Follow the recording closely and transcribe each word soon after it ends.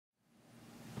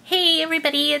Hey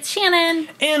everybody, it's Shannon.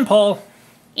 And Paul.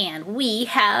 And we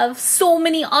have so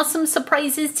many awesome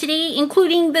surprises today,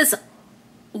 including this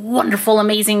wonderful,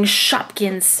 amazing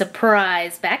Shopkins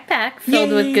Surprise Backpack filled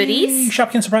with goodies.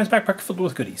 Shopkins Surprise Backpack filled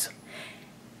with goodies.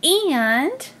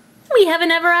 And we have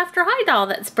an Ever After High doll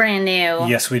that's brand new.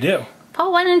 Yes, we do.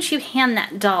 Paul, why don't you hand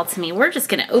that doll to me? We're just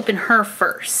going to open her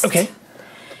first. Okay.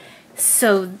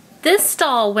 So this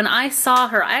doll, when I saw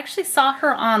her, I actually saw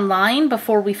her online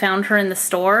before we found her in the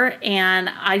store, and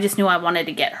I just knew I wanted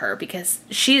to get her because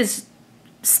she is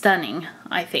stunning,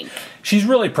 I think. She's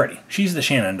really pretty. She's the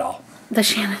Shannon doll. The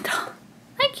Shannon doll.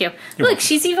 Thank you. You're Look, welcome.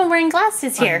 she's even wearing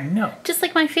glasses here. I know. Just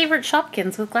like my favorite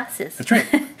Shopkins with glasses. That's right.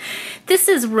 This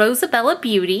is Rosabella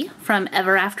Beauty from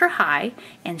Ever After High,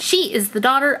 and she is the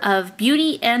daughter of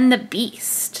Beauty and the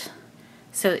Beast.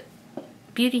 So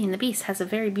Beauty and the Beast has a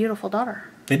very beautiful daughter.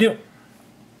 They do.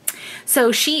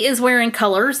 So she is wearing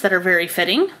colors that are very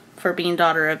fitting for being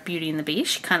daughter of Beauty and the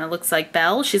Beast. She kind of looks like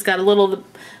Belle. She's got a little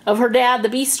of her dad, the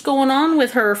Beast, going on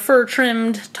with her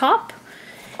fur-trimmed top.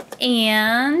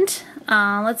 And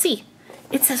let's see.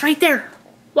 It says right there,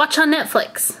 watch on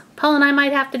Netflix. Paul and I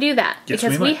might have to do that Yes,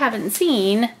 because we haven't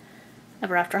seen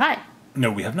Ever After High. No,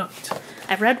 we have not.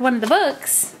 I've read one of the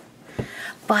books,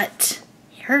 but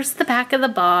here's the back of the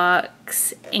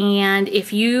box. And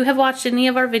if you have watched any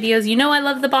of our videos, you know I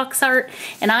love the box art,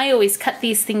 and I always cut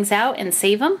these things out and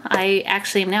save them. I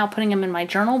actually am now putting them in my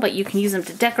journal, but you can use them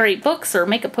to decorate books or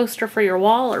make a poster for your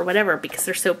wall or whatever because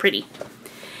they're so pretty.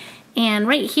 And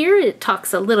right here it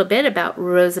talks a little bit about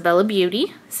Rosabella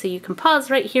Beauty, so you can pause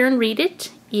right here and read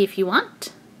it if you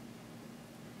want.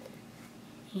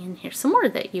 And here's some more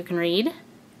that you can read.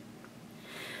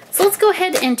 So let's go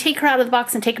ahead and take her out of the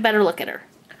box and take a better look at her.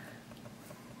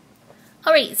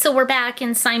 Alright, so we're back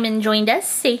and Simon joined us.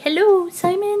 Say hello,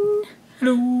 Simon.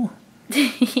 Hello.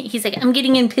 He's like, I'm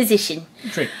getting in position.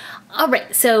 That's right.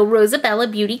 Alright, so Rosabella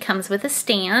Beauty comes with a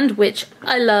stand, which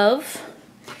I love.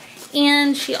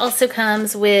 And she also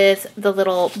comes with the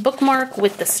little bookmark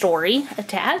with the story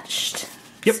attached.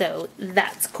 Yep. So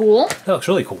that's cool. That looks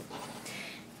really cool.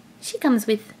 She comes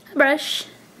with a brush.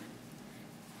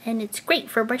 And it's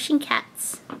great for brushing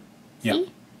cats. Yeah.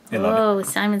 See? They love Oh,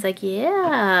 Simon's like,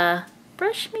 yeah,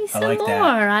 brush me some like more.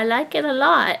 that. I like it a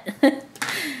lot.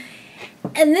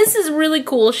 And this is really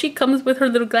cool. She comes with her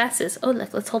little glasses. Oh,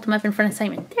 look, let's hold them up in front of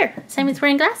Simon. There, Simon's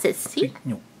wearing glasses. See?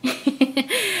 No.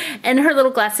 And her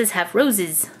little glasses have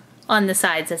roses on the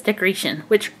sides as decoration,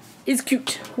 which is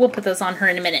cute. We'll put those on her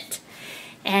in a minute.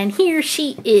 And here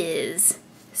she is.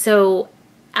 So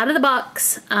out of the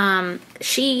box,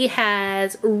 she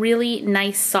has really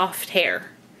nice soft hair.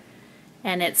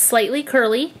 And it's slightly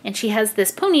curly, and she has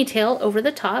this ponytail over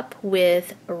the top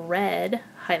with red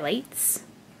highlights.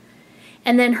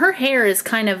 And then her hair is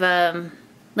kind of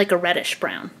like a reddish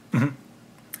brown. Mm-hmm.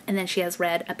 And then she has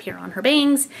red up here on her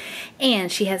bangs.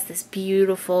 And she has this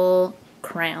beautiful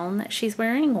crown that she's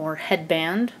wearing, or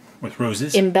headband. With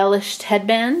roses. Embellished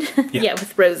headband. Yeah. Yeah,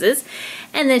 with roses.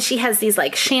 And then she has these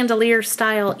like chandelier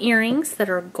style earrings that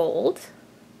are gold.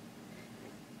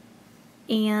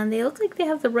 And they look like they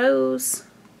have the rose.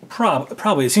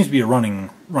 Probably. It seems to be a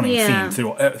running Yeah. theme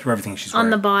through everything she's wearing.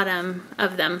 On the bottom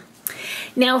of them.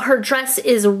 Now her dress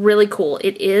is really cool.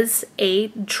 It is a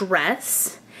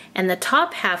dress. And the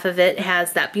top half of it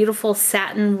has that beautiful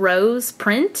satin rose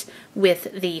print with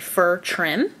the fur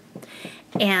trim.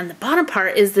 And the bottom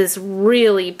part is this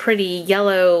really pretty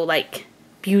yellow, like,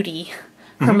 Beauty,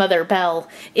 her mother Belle,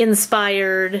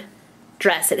 inspired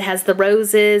dress. It has the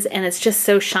roses, and it's just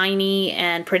so shiny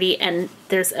and pretty. And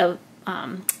there's a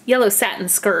yellow satin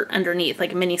skirt underneath,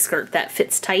 like a mini skirt that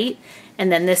fits tight.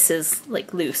 And then this is,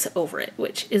 like, loose over it,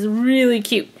 which is really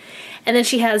cute. And then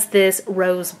she has this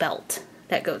rose belt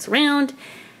that goes around,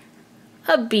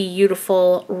 a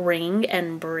beautiful ring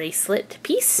and bracelet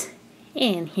piece,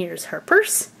 and here's her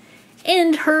purse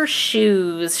and her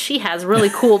shoes. She has really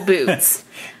cool boots.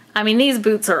 I mean, these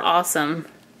boots are awesome.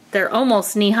 They're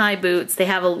almost knee-high boots. They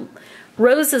have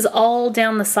roses all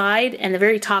down the side, and the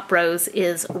very top rose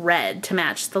is red to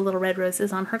match the little red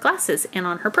roses on her glasses and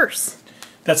on her purse.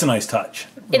 That's a nice touch.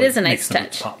 It is a nice Makes them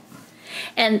touch. pop.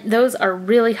 And those are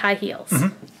really high heels.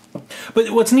 Mm-hmm.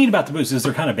 But what's neat about the boots is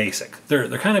they're kind of basic. They're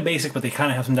kind of basic, but they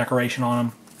kind of have some decoration on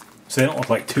them, so they don't look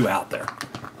like too out there.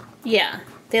 Yeah,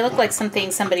 they look like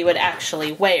something somebody would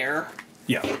actually wear.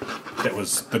 Yeah, that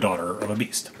was the daughter of a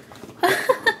beast.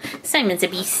 Simon's a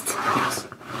beast. Yes.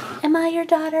 Am I your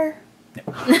daughter?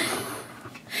 No.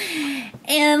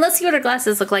 And let's see what her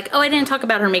glasses look like. Oh, I didn't talk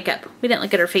about her makeup. We didn't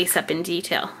look at her face up in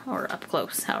detail, or up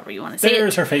close, however you want to say it.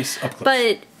 There's her face up close.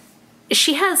 But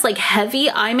she has like heavy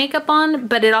eye makeup on,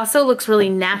 but it also looks really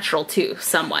natural too,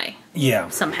 some way. Yeah.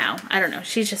 Somehow. I don't know.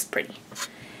 She's just pretty.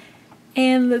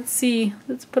 And let's see.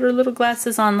 Let's put her little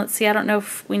glasses on. Let's see. I don't know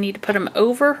if we need to put them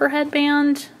over her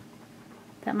headband.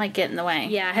 That might get in the way.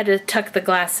 Yeah, I had to tuck the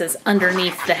glasses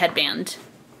underneath the headband.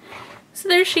 So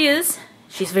there she is.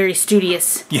 She's very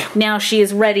studious. Yeah. Now she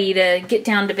is ready to get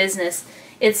down to business.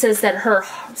 It says that her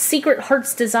secret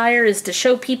heart's desire is to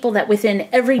show people that within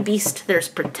every beast there's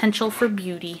potential for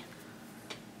beauty.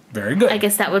 Very good. I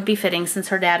guess that would be fitting since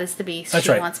her dad is the beast. That's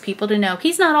she right. wants people to know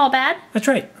he's not all bad. That's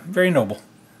right. Very noble.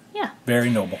 Yeah. Very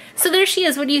noble. So there she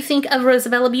is. What do you think of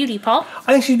Rosabella Beauty, Paul?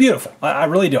 I think she's beautiful. I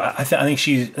really do. I think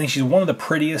she's one of the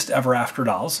prettiest ever after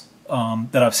dolls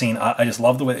that I've seen. I just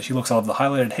love the way that she looks. I love the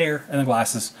highlighted hair, and the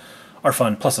glasses are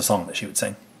fun. Plus the song that she would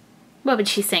sing. What would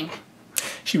she sing?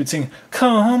 She would sing,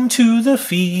 "Come to the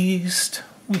feast.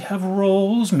 We have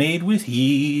rolls made with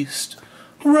yeast.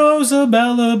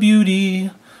 Rosabella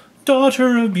Beauty,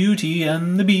 daughter of Beauty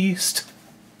and the Beast."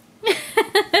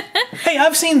 Hey,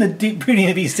 I've seen the Beauty and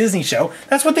the Beast Disney show.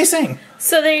 That's what they sing.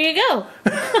 So there you go.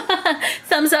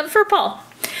 Thumbs up for Paul.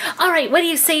 All right, what do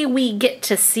you say we get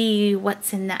to see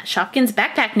what's in that Shopkins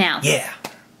backpack now? Yeah.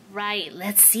 Right,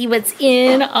 let's see what's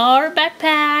in our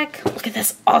backpack. Look at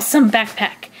this awesome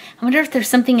backpack. I wonder if there's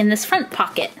something in this front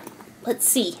pocket. Let's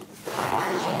see.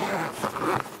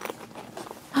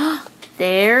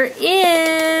 There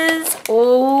is.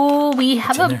 Oh, we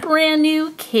have a brand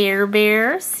new Care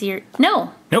Bear series.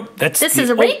 No. Nope, This is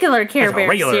a regular Care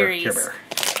Bear series. Care Bear.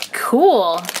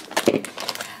 Cool.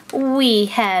 We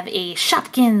have a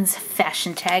Shopkins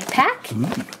fashion tag pack.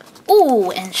 Ooh,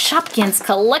 and Shopkins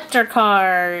collector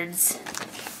cards.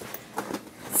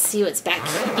 Let's see what's back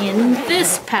in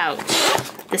this pouch.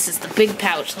 This is the big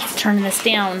pouch. Let's turn this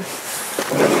down.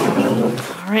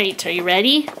 All right, are you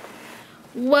ready?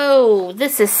 Whoa,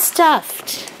 this is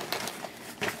stuffed.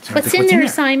 What's in there,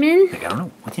 Simon? I don't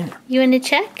know. What's in there? You want to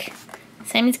check?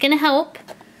 Simon's gonna help.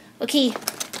 Okay,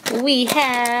 we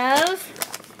have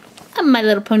a My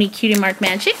Little Pony Cutie Mark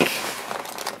Magic.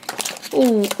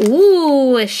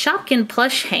 Ooh, a Shopkin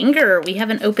plush hanger. We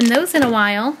haven't opened those in a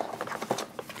while.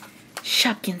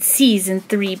 Shopkin Season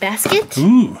 3 basket.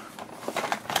 Ooh.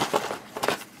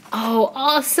 Oh,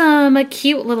 awesome. A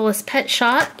cute Littlest Pet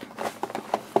Shop.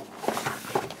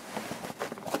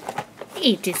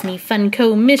 A Disney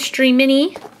Funko Mystery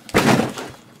Mini.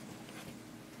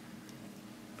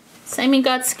 Simon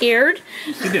got scared.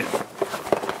 He did.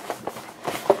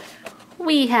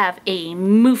 We have a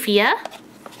Moofia.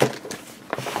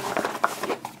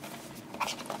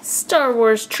 Star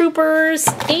Wars Troopers.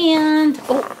 And,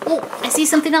 oh, I see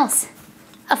something else.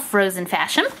 A Frozen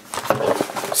Fashion.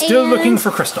 Still And looking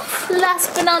for Kristoff.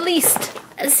 Last but not least,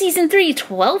 a Season 3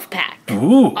 12-pack.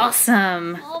 Ooh.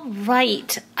 Awesome. All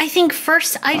right. I think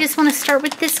first I just want to start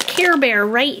with this Care Bear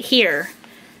right here.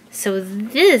 So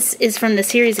this is from the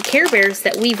series of Care Bears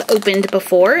that we've opened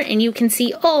before, and you can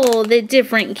see all the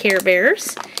different Care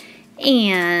Bears.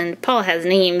 And Paul has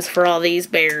names for all these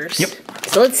bears. Yep.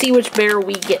 So let's see which bear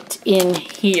we get in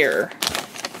here.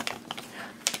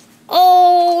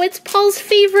 Oh, it's Paul's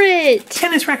favorite.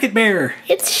 Tennis Racket Bear.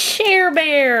 It's Share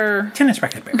Bear. Tennis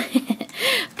Racket Bear.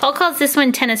 Paul calls this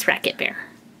one Tennis Racket Bear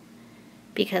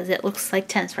because it looks like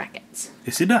tennis rackets.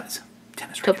 Yes, it does.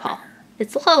 Tennis To Racket Paul. Bear.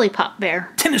 It's Lollipop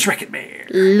Bear. Tennis Racket Bear.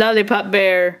 Lollipop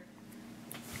Bear.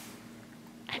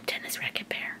 I'm Tennis Racket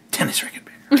Bear. Tennis Racket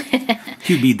Bear.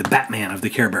 He'd be the Batman of the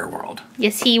Care Bear world.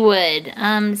 Yes, he would.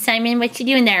 Simon, what you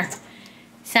doing there?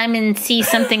 Simon sees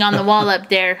something on the wall up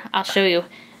there. I'll show you.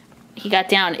 He got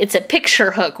down. It's a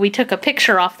picture hook. We took a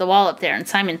picture off the wall up there, and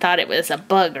Simon thought it was a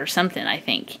bug or something, I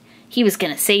think. He was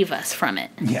going to save us from it.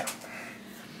 Yeah.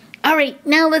 All right,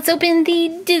 now let's open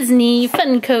the Disney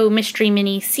Funko Mystery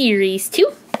Mini Series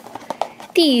 2.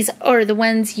 These are the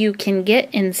ones you can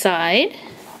get inside.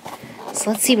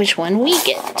 So let's see which one we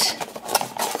get.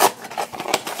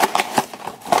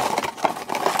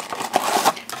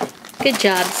 Good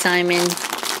job, Simon.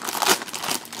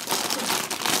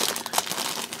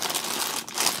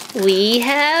 We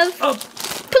have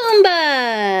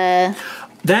Pumbaa.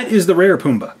 That is the rare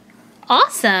Pumbaa.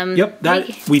 Awesome. Yep,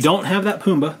 we don't have that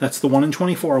Pumbaa. That's the 1 in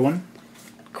 24 one.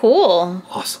 Cool.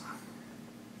 Awesome.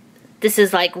 This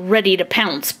is like ready to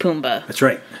pounce Pumbaa. That's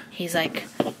right. He's like,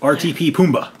 RTP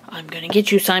Pumbaa. I'm gonna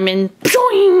get you, Simon.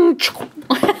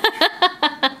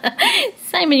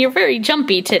 Simon, you're very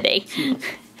jumpy today.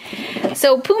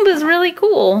 So Pumbaa's really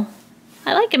cool.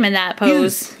 I like him in that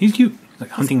pose. He's cute. Like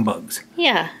hunting bugs.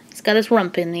 Yeah, he's got his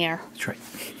rump in the air. That's right.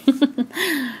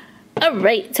 All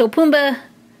right, so Pumbaa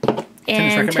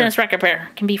and Tennis Tennis Racket Bear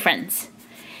can be friends.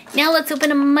 Now let's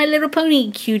open a My Little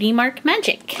Pony Cutie Mark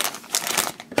Magic.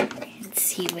 Let's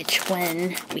see which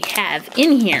one we have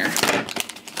in here.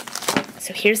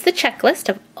 So here's the checklist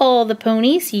of all the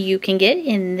ponies you can get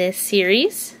in this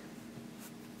series.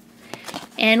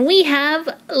 And we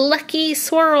have Lucky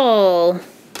Swirl.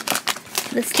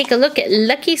 Let's take a look at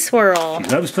Lucky Swirl. She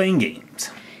loves playing games.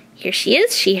 Here she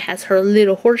is. She has her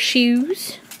little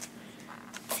horseshoes.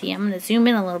 See, I'm going to zoom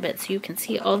in a little bit so you can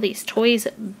see all these toys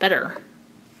better.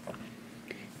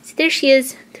 See, there she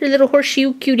is. Her little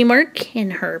horseshoe cutie mark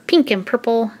in her pink and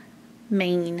purple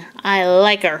mane. I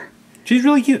like her. She's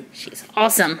really cute. She's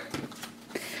awesome.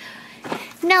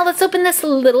 Now let's open this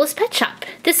Littlest Pet Shop.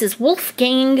 This is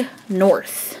Wolfgang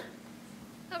North.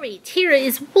 Alright, here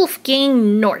is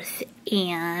Wolfgang North.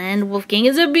 And Wolfgang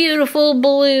is a beautiful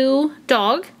blue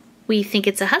dog. We think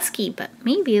it's a husky, but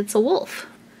maybe it's a wolf.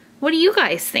 What do you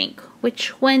guys think?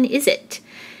 Which one is it?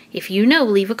 If you know,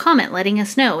 leave a comment letting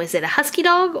us know. Is it a husky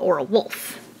dog or a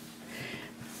wolf?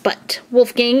 But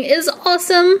Wolfgang is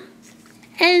awesome.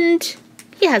 And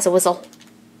he has a whistle.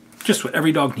 Just what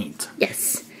every dog needs.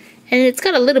 Yes. And it's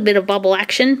got a little bit of bubble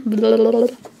action.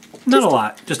 Not a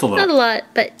lot, just a little. Not a lot,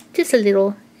 but just a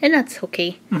little. And that's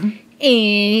okay. Mm-hmm. And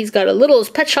he's got a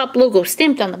Littlest Pet Shop logo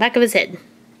stamped on the back of his head.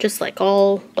 Just like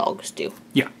all dogs do.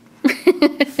 Yeah.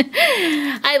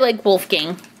 I like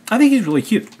Wolfgang. I think he's really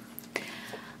cute.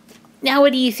 Now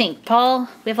what do you think, Paul?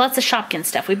 We have lots of Shopkins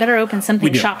stuff. We better open something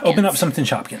We do. Shopkins. Open up something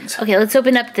Shopkins. Okay, let's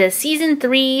open up the Season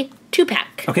 3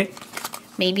 2-pack. Okay.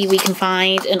 Maybe we can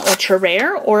find an ultra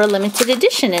rare or a limited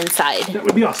edition inside. That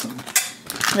would be awesome.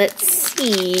 Let's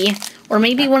see. Or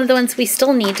maybe one of the ones we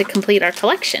still need to complete our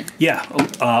collection. Yeah.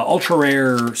 Ultra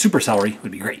rare super celery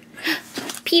would be great.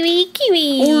 Pee-wee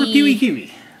Kiwi. Or Pee-wee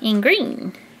Kiwi. In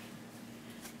green.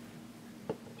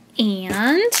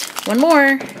 And one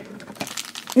more.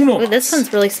 Uno. Ooh, this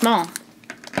one's really small.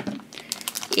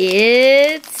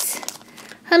 It's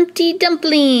Humpty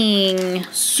Dumpling.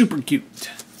 Super cute.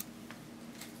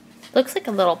 Looks like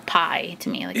a little pie to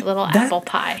me, like a little apple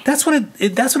pie. That's what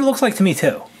it looks like to me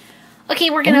too. Okay,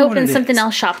 we're gonna open something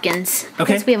else Shopkins. Okay.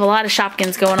 Because we have a lot of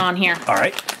Shopkins going on here. All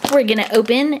right. We're gonna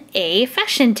open a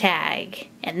fashion tag.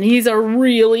 And these are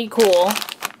really cool.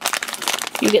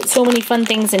 You get so many fun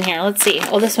things in here. Let's see.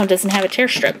 Oh, this one doesn't have a tear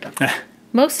strip.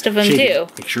 Most of them do.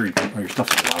 Make sure you put all your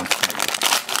stuff at the bottom.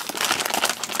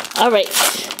 All right.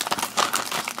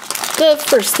 The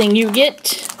first thing you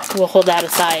get, we'll hold that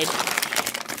aside.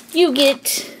 You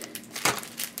get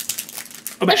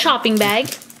a shopping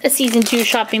bag, a Season 2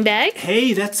 shopping bag.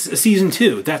 Hey, that's a Season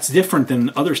 2. That's different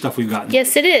than other stuff we've gotten.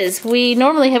 Yes, it is. We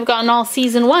normally have gotten all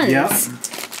Season 1s. Yeah.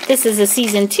 This is a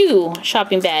Season 2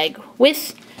 shopping bag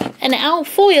with an owl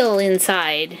foil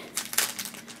inside.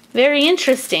 Very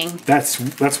interesting. That's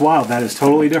wild. That is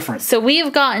totally different. So we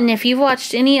have gotten, if you've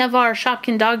watched any of our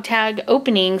Shopkin dog tag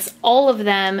openings, all of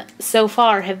them so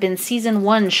far have been Season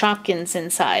 1 Shopkins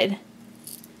inside.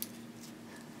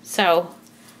 So,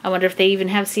 I wonder if they even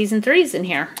have Season 3s in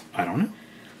here. I don't know.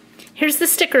 Here's the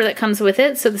sticker that comes with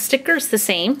it. So the sticker's the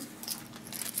same.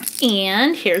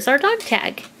 And here's our dog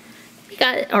tag. We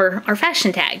got our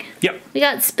fashion tag. Yep. We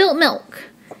got spilt milk.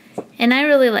 And I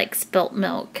really like spilt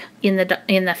milk in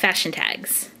the fashion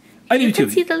tags. I do You too.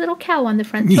 can see the little cow on the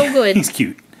front. So good. He's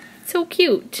cute. So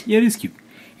cute. Yeah, it is cute.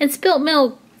 And spilt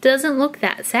milk doesn't look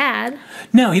that sad.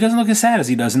 No, he doesn't look as sad as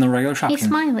he does in the regular Shopkins. He's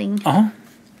smiling. Uh-huh.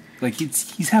 Like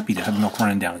he's happy to have milk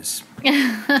running down his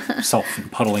self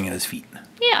and puddling at his feet.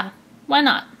 Yeah, why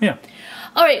not? Yeah.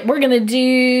 All right, we're gonna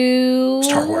do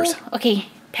Star Wars. Okay,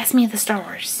 pass me the Star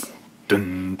Wars.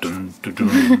 Dun dun dun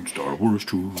dun. Star Wars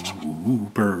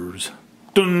Troopers.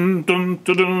 Dun dun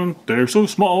dun dun. They're so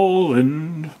small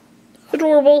and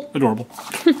Adorable. adorable.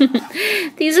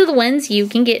 These are the ones you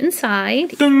can get inside.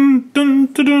 Dun dun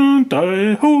dun dun.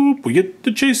 I hope we get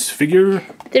the chase figure.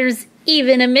 There's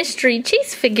even a mystery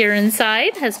chase figure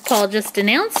inside, as Paul just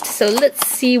announced. So let's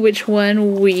see which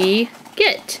one we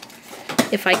get.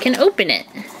 If I can open it.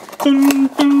 Dun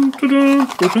dun dun dun.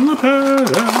 Open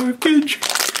the package.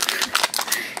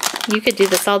 You could do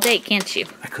this all day, can't you?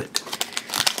 I could.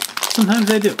 Sometimes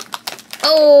I do.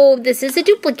 Oh, this is a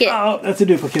duplicate. Oh, that's a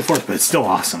duplicate for it, but it's still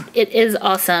awesome. It is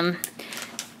awesome.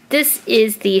 This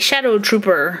is the Shadow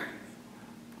Trooper.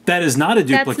 That is not a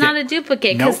duplicate. That's not a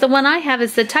duplicate, because Nope. the one I have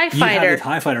is the TIE You Fighter. have the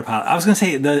TIE Fighter pilot. I was going to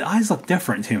say, the eyes look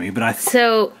different to me, but I...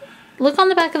 So, look on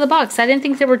the back of the box. I didn't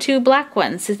think there were two black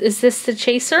ones. Is this the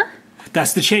Chaser?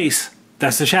 That's the Chase.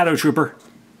 That's the Shadow Trooper.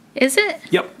 Is it?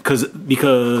 Yep,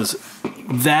 because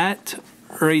that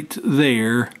right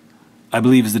there, I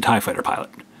believe, is the TIE Fighter pilot,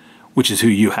 which is who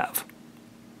you have.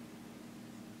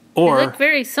 They Or look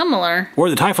very similar.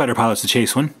 the TIE Fighter pilot's the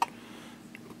Chase one.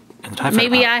 And the TIE Fighter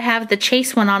Maybe pilot. I have the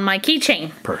Chase one on my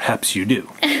keychain. Perhaps you do.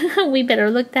 We better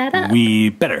look that up. We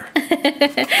better.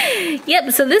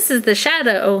 Yep, so this is the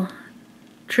Shadow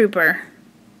Trooper.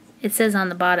 It says on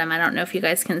the bottom. I don't know if you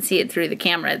guys can see it through the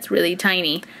camera. It's really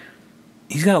tiny.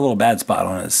 He's got a little bad spot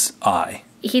on his eye.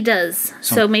 He does.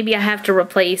 So maybe I have to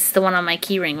replace the one on my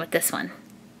keyring with this one.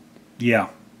 Yeah,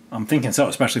 I'm thinking so,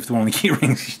 especially if the one on the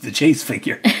keyring's the Chase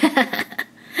figure.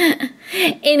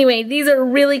 Anyway, these are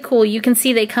really cool. You can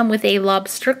see they come with a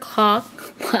lobster claw,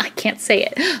 I can't say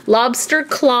it, lobster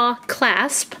claw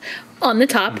clasp on the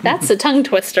top. That's a tongue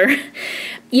twister.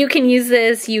 You can use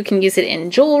this, you can use it in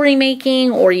jewelry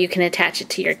making, or you can attach it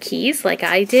to your keys like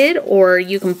I did, or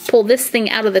you can pull this thing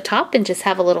out of the top and just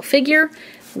have a little figure,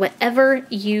 whatever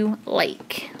you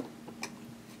like.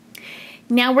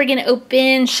 Now we're going to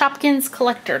open Shopkins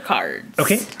collector cards.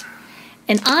 Okay.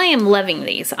 And I am loving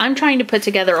these. I'm trying to put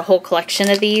together a whole collection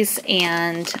of these,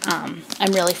 and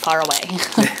I'm really far away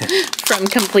from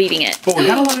completing it. But we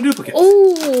got a lot of duplicates.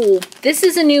 Oh, this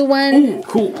is a new one. Ooh,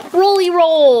 cool. Rolly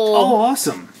Roll. Oh,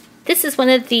 awesome. This is one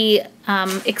of the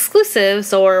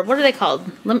exclusives, or what are they called?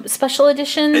 Special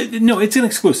edition? No, it's an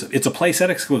exclusive. It's a playset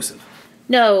exclusive.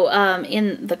 No,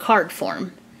 in the card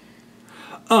form.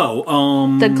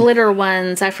 Oh, the glitter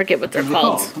ones, I forget what they're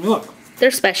called. Let me look.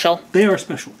 They're special. They are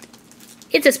special.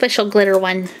 It's a special glitter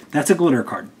one. That's a glitter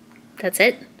card. That's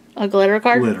it? A glitter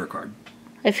card? Glitter card.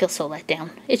 I feel so let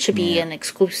down. It should be an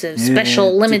exclusive,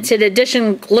 special, limited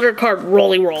edition glitter card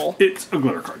Rolly Roll. It's a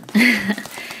glitter card.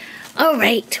 All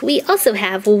right. We also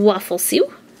have Waffle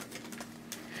Sue.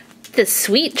 The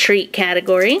Sweet Treat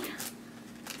category.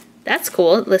 That's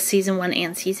cool. It lists Season 1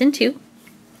 and Season 2.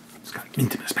 It's got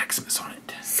Intimus Maximus on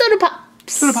it. Soda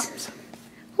Pops. Soda Pops.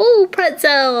 Ooh,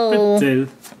 pretzel. Pretzel.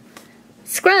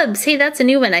 Scrubs. Hey, that's a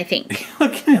new one, I think.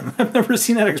 Look at him. I've never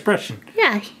seen that expression.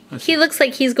 Yeah. He looks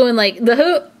like he's going like,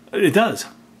 It does.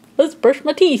 let's brush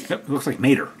my teeth. Yep, it looks like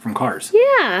Mater from Cars.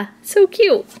 Yeah. So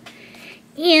cute.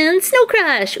 And Snow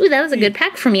Crush. Ooh, that was a good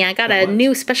pack for me. I got a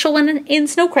new special one in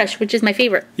Snow Crush, which is my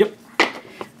favorite. Yep.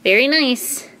 Very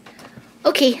nice.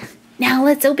 Okay, now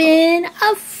let's open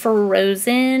a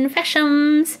Frozen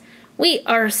Fashions. We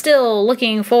are still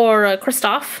looking for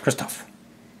Kristoff. Kristoff.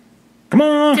 Come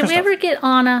on, Did we ever get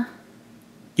Anna?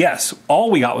 Yes,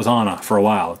 all we got was Anna for a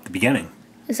while at the beginning.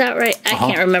 Is that right? I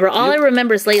can't remember. All I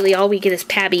remember is lately all we get is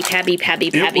Pabby. It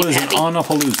was an Anna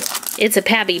Palooza. It's a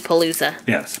Pabby Palooza.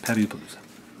 Yes, Pabby Palooza.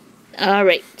 All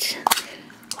right.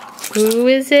 Who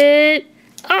is it?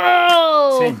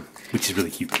 Oh! Same, which is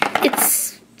really cute.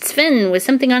 It's Sven with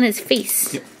something on his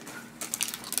face. Yep.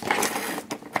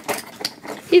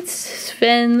 It's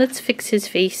Sven. Let's fix his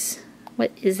face.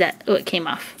 What is that? Oh, it came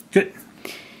off. Good.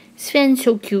 Sven's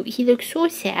so cute. He looks so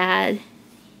sad.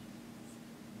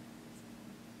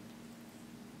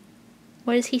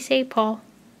 What does he say, Paul?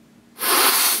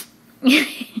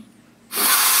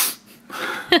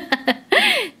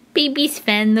 Baby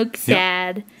Sven looks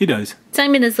sad. He does.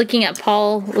 Simon is looking at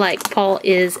Paul like Paul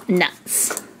is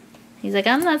nuts. He's like,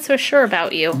 I'm not so sure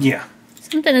about you. Yeah.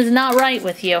 Something is not right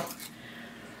with you.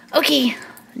 Okay,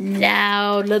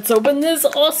 now let's open this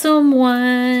awesome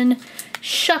one.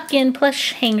 Shopkin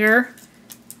plush hanger.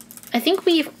 I think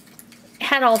we've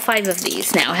had all 5 of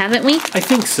these now, haven't we? I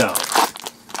think so.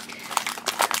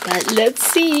 But let's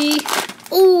see.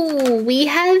 Ooh, we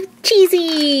have Cheesy.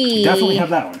 We definitely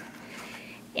have that one.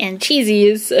 And Cheesy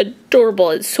is adorable.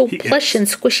 It's so plush and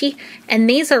squishy. And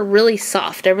these are really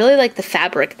soft. I really like the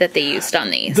fabric that they used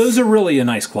on these. Those are really a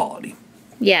nice quality.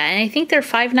 Yeah, and I think they're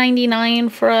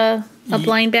 $5.99 for a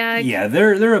blind bag. Yeah,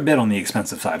 they're a bit on the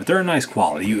expensive side, but they're a nice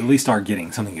quality. You at least are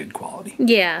getting something good quality.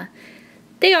 Yeah.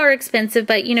 They are expensive,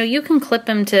 but you know, you can clip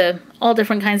them to all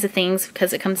different kinds of things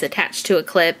because it comes attached to a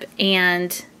clip,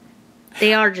 and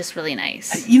they are just really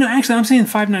nice. You know, actually, I'm saying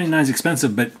 $5.99 is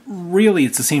expensive, but really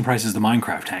it's the same price as the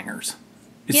Minecraft hangers.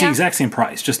 It's the exact same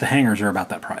price, just the hangers are about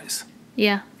that price.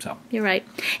 Yeah, so you're right.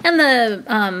 And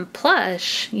the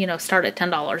plush, you know, start at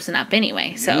 $10 and up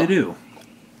anyway. So they do.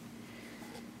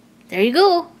 There you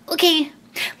go. Okay,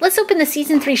 let's open the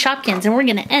Season 3 Shopkins, and we're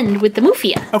going to end with the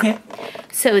Moofia. Okay.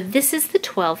 So this is the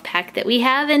 12-pack that we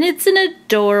have, and it's an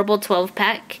adorable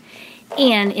 12-pack.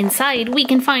 And inside, we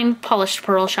can find Polished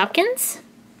Pearl Shopkins,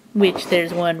 which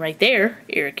there's one right there,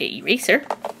 Erica Eraser.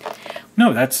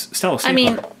 No, that's Stella Stapler. I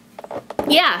mean,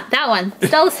 yeah, that one,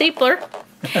 Stella Stapler.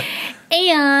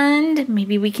 And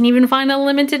maybe we can even find a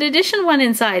limited edition one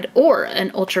inside, or an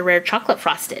ultra rare chocolate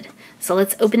frosted. So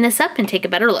let's open this up and take a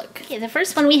better look. Okay, the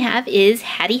first one we have is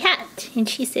Hattie Hat, and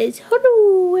she says,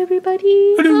 "Hello,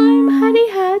 everybody. Hello. I'm Hattie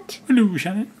Hat. Hello,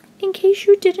 Shannon. In case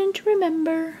you didn't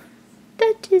remember,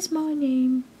 that is my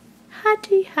name."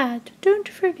 Hattie hat, don't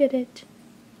forget it.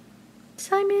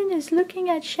 Simon is looking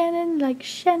at Shannon like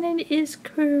Shannon is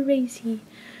crazy.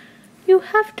 You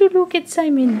have to look at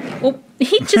Simon. Oh,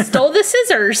 he just stole the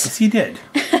scissors. Yes, he did.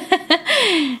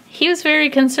 He was very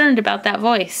concerned about that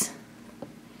voice.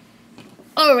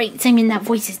 Alright, Simon, that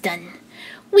voice is done.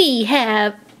 We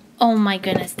have... Oh my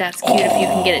goodness, that's cute if you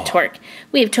can get it to work.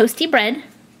 We have toasty bread.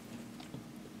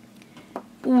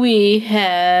 We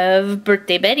have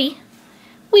Birthday Betty.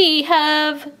 We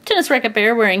have Tennis Racket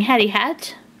Bear wearing Hattie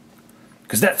hat.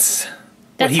 Because that's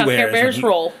what he how wears Care Bears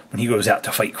roll. When he goes out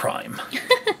to fight crime.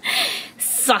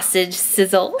 Sausage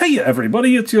Sizzle. Hey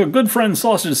everybody, it's your good friend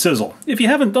Sausage Sizzle. If you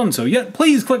haven't done so yet,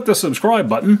 please click the subscribe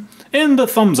button and the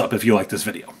thumbs up if you like this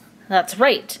video. That's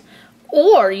right.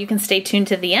 Or you can stay tuned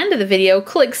to the end of the video,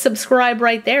 click subscribe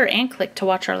right there, and click to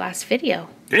watch our last video.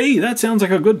 Hey, that sounds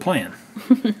like a good plan.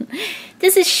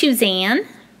 This is Shuzanne.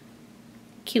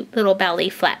 Cute little ballet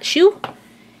flat shoe.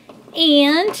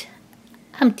 And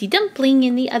Humpty Dumpling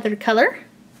in the other color.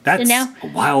 That's so now a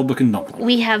wild looking dumpling.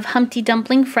 We have Humpty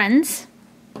Dumpling friends.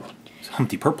 It's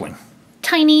Humpty Purpling.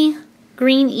 Tiny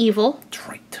Green Evil. That's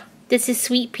right. This is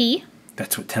Sweet Pea.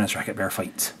 That's what Tennis Racket Bear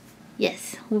fights.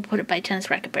 Yes, we'll put it by Tennis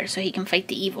Racket Bear so he can fight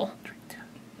the evil. That's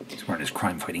right. He's wearing his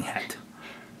crime fighting hat.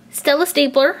 Stella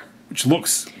Stapler. Which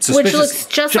looks suspicious. Which looks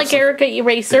just like Erica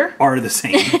Eraser. They are the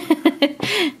same.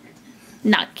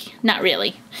 Not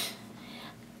really.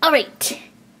 Alright.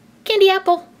 Candy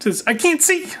Apple. Says, I can't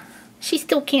see. She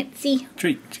still can't see.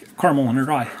 She got caramel in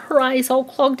her eye. Her eyes all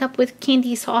clogged up with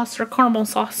candy sauce or caramel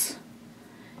sauce.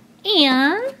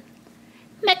 And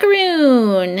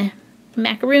Macaroon.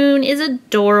 Macaroon is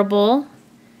adorable.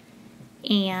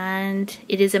 And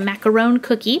it is a macaron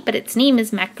cookie, but its name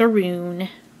is Macaroon.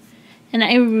 And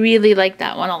I really like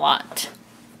that one a lot.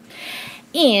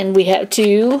 And we have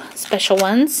two special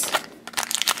ones.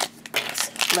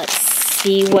 So let's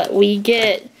see what we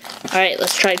get. Alright,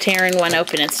 let's try tearing one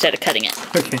open instead of cutting it.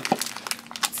 Okay.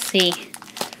 Let's see.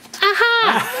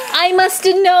 Aha! I must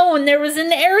have known there was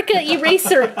an Erica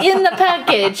eraser in the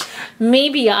package.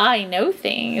 Maybe I know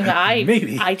things.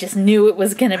 Maybe. I just knew it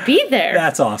was going to be there.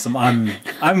 That's awesome. I'm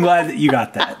glad that you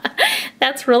got that.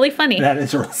 That's really funny. That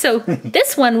is right. So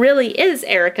this one really is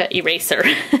Erica eraser.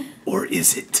 Or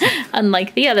is it?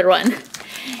 Unlike the other one.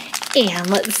 And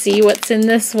let's see what's in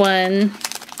this one.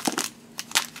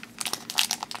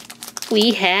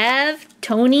 We have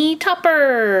Tony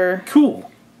Topper.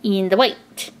 Cool. In the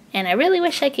white. And I really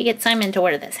wish I could get Simon to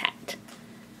wear this hat.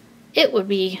 It would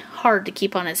be hard to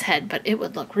keep on his head, but it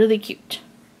would look really cute.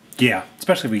 Yeah,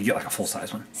 especially if we get like a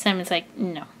full-size one. Simon's like,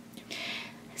 no.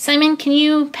 Simon, can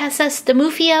you pass us the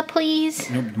Moofia, please?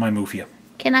 Nope, my Moofia.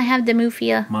 Can I have the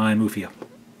Moofia? My Moofia.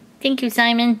 Thank you,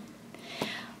 Simon.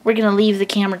 We're going to leave the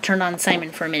camera turned on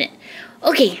Simon for a minute.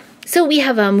 Okay, so we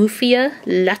have a Moofia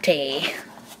latte.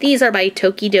 These are by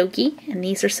Tokidoki, and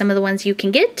these are some of the ones you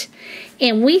can get.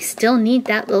 And we still need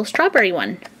that little strawberry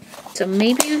one. So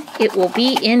maybe it will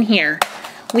be in here.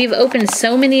 We've opened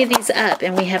so many of these up,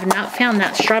 and we have not found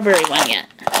that strawberry one yet.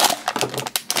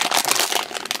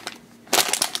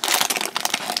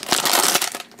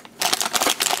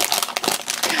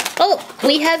 Oh,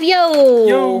 we have Yo!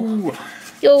 Yo!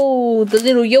 Yo, the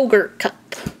little yogurt cup.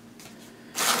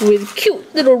 With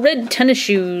cute little red tennis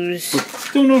shoes.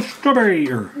 Still no strawberry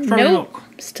or strawberry milk.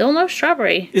 Still no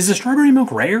strawberry. Is the strawberry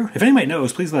milk rare? If anybody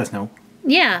knows, please let us know.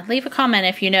 Yeah, leave a comment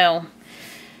if you know.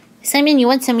 Simon, you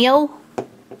want some Yo?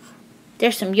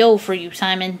 There's some Yo for you,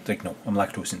 Simon. It's like, no, I'm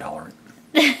lactose intolerant.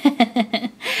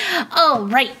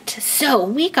 Alright, so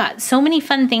we got so many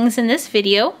fun things in this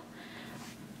video.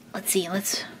 Let's see,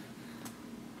 let's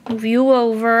move you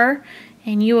over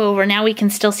and you over. Now we can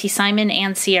still see Simon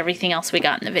and see everything else we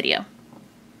got in the video.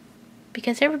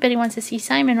 Because everybody wants to see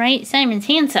Simon, right? Simon's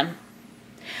handsome.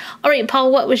 Alright,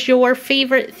 Paul, what was your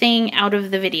favorite thing out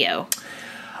of the video?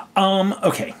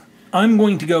 Okay. I'm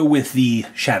going to go with the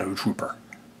Shadow Trooper.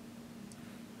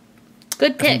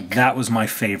 Good I pick. think that was my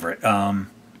favorite. Now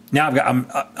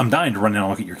I'm dying to run down and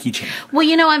look at your keychain. Well,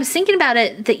 you know, I was thinking about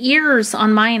it. The ears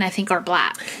on mine, I think, are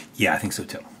black. Yeah, I think so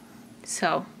too.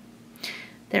 So,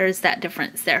 there's that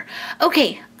difference there.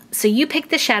 Okay, so you picked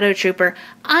the Shadow Trooper.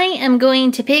 I am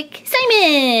going to pick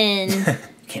Simon!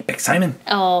 Can't pick Simon.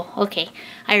 Oh, okay.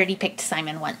 I already picked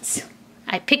Simon once.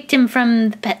 I picked him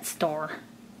from the pet store.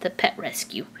 The pet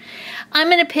rescue. I'm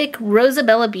going to pick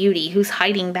Rosabella Beauty, who's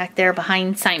hiding back there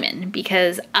behind Simon,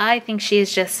 because I think she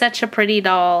is just such a pretty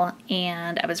doll,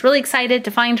 and I was really excited to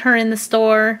find her in the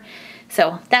store.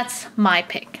 So, that's my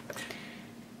pick.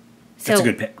 That's a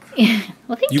good pick.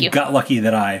 Well, thank you. You got lucky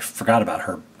that I forgot about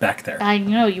her back there. I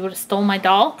know, you would have stole my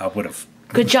doll. I would have.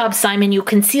 Good job, Simon. You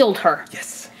concealed her.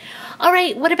 Yes. All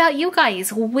right, what about you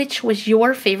guys? Which was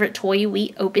your favorite toy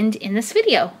we opened in this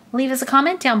video? Leave us a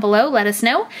comment down below, let us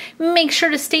know. Make sure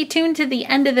to stay tuned to the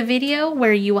end of the video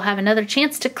where you will have another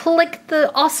chance to click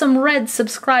the awesome red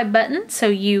subscribe button so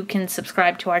you can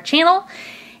subscribe to our channel.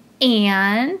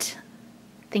 And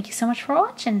thank you so much for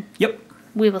watching. Yep.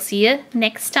 We will see you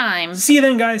next time. See you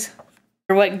then, guys.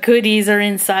 What goodies are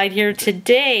inside here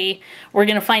today, we're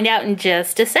going to find out in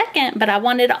just a second, but I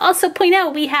wanted to also point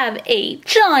out we have a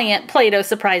giant Play-Doh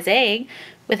surprise egg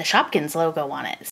with a Shopkins logo on it.